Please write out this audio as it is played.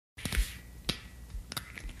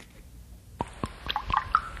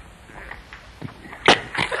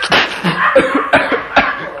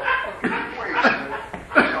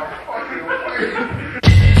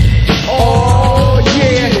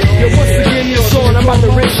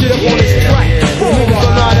shit up on this track. Niggas don't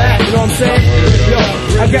know how to act, you know what I'm saying? Yo,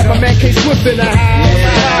 I got my man K Swift in the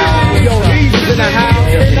house. Yo, Easy's in the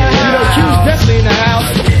house. You know, Q's definitely in the house.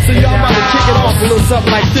 So y'all about to kick it off a little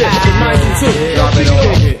something like this. Remind you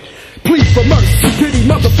too. Please for mercy, pity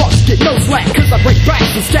motherfuckers get no slack. Cause I break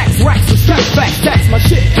racks and stacks, racks and stacks, back, stacks my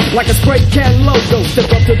shit like a spray can logo. Step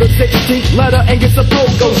up to the 16th letter and get some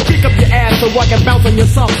pogo. Stick up your ass so I can bounce on your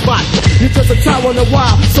soft spot. You're just a child on a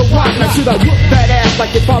while, so why? Now should I whoop that ass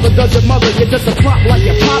like your father does your mother? You're just a prop like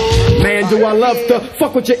your pop. Man, do I love to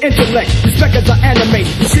fuck with your intellect. Respect as I animate,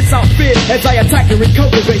 your shit's out fear as I attack and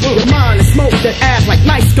recuperate. Your mind is smoke that ass like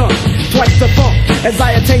nice skunk. Twice the funk as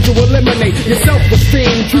I attain to eliminate your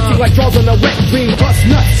self-esteem. Treat you like draws on a wet dream. Bust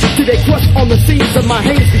nuts till they crush on the seams of my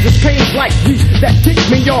hands. Cause it's pain like you that tick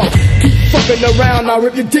me off. Keep fucking around, I'll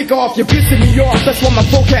rip your dick off. You're pissing me off, that's why my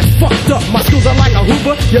vocab's fucked up. My skills are like a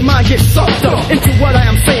Hoover, your mind gets sucked up into what I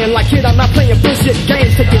am saying. Like kid, I'm not playing bullshit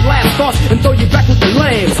games. Take your last thoughts and throw you back with the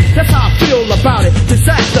lames. That's how I feel about it.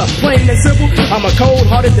 Disaster, plain and simple. I'm a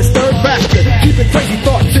cold-hearted, disturbed bastard. Keeping crazy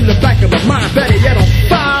thoughts in the back of my mind. Better yet on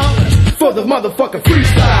file for the motherfucking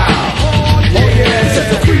freestyle. Oh yeah, it's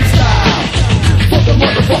just a freestyle. For the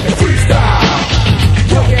motherfucking freestyle.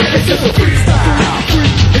 Oh yeah, it's just a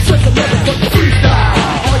freestyle. It's just a motherfucking freestyle.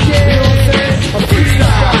 Oh yeah, you know what I'm saying? A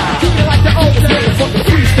freestyle. Treat me like the old motherfucking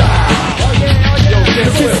freestyle. Oh yeah, oh yeah. Yo,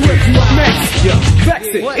 it's Swift, you up next? Yeah, vex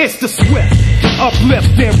it, it's the Swift.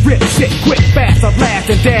 Uplift and rip shit quick, fast, at last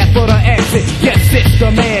and dance for the exit. Yes, it's the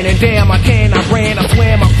man, and damn, I ran, I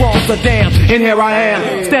swam across the dam, and here I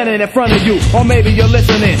am, standing in front of you, or maybe you're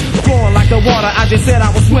listening, flowing like the water I just said I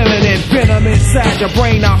was swimming in. Venom inside your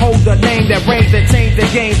brain, I hold the name that reigns and change the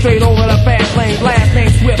game straight over the fast lane. Last name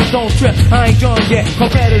Swift, don't trip, I ain't done yet.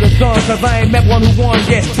 Competitive done, cause I ain't met one who won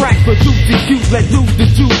yet. Track produce, defuse, let loose the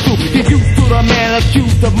juice to get used to the man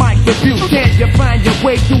accused of mic abuse. Can't you find your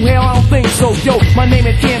way through hell? I don't think so. Yo, my name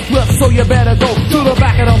is Ken Swift, so you better go to the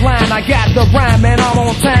back of the line. I got the rhyme and I'm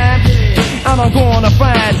on time, and I'm gonna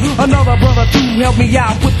find another brother to help me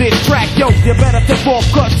out with this track. Yo, you better take off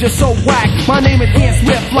cause you're so whack. My name is Ken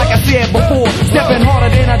Swift, like I said before, stepping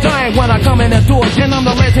harder than a giant when I come in the door. Then I'm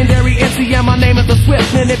the legendary MC and my name is the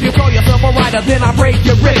Swift. And if you call yourself a writer, then I break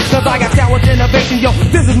your wrist, cause I got talent innovation. Yo,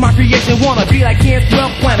 this is my creation, wanna be like Ken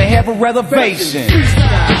Swift, plan to have a reservation.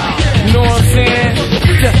 You know what I'm saying?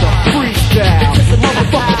 Just a freestyle. It's a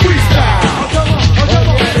motherfucking freestyle.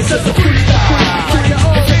 It's just a freestyle.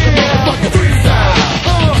 It's just a motherfucking freestyle.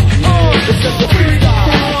 It's just a freestyle.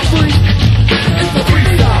 It's a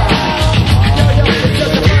freestyle.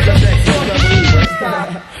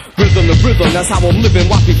 Rhythm to rhythm, that's how I'm living,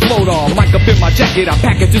 watch me float on. Mic up in my jacket, I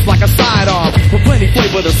pack it just like a sidearm. With plenty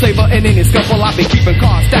flavor to savor and any scuffle, I've been keeping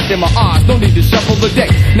cards stacked in my odds. No need to shuffle the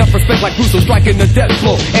deck, enough respect like Bruce striking the death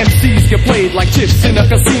blow. MCs get played like chips in a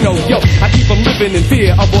casino. Yo, I keep them living in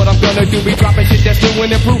fear of what I'm gonna do. Be dropping shit that's new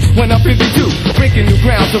and improved when I'm 52. Breaking new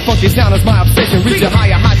ground to funky sound is my obsession. Reaching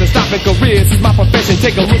higher heights and stopping careers is my profession.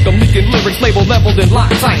 Take a look, I'm leaking lyrics, label leveled and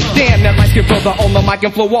locked tight. Damn, that light-skinned brother on the mic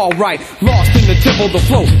and flow alright. Lost in the tempo, the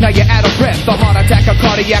flow, now you're out of breath. The heart attack, a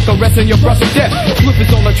cardiac arrest, and your brush of death. Flip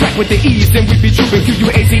is on the track with the ease, then we be trooping.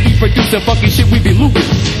 QUACE producing funky shit, we be looping.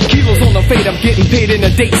 Kilos on the fade, I'm getting paid in a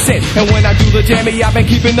date set. And when I do the jammy, I've been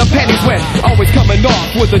keeping the panties wet. Always coming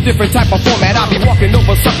off with a different type of format. I'll be walking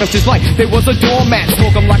over suckers just like they was a doormat.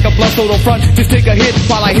 Smoke 'em like a blunt soda front, just take a hit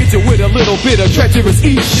while I hit you with a little bit of treacherous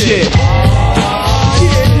eat shit.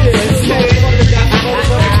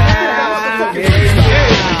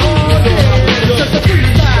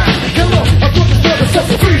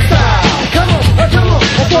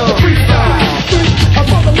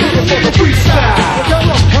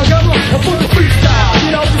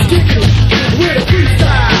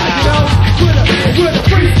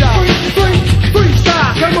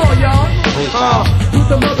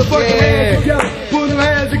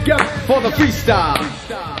 For the freestyle.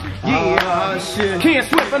 Yeah, shit. Ken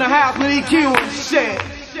Swift in the house with EQ and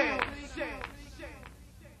shit.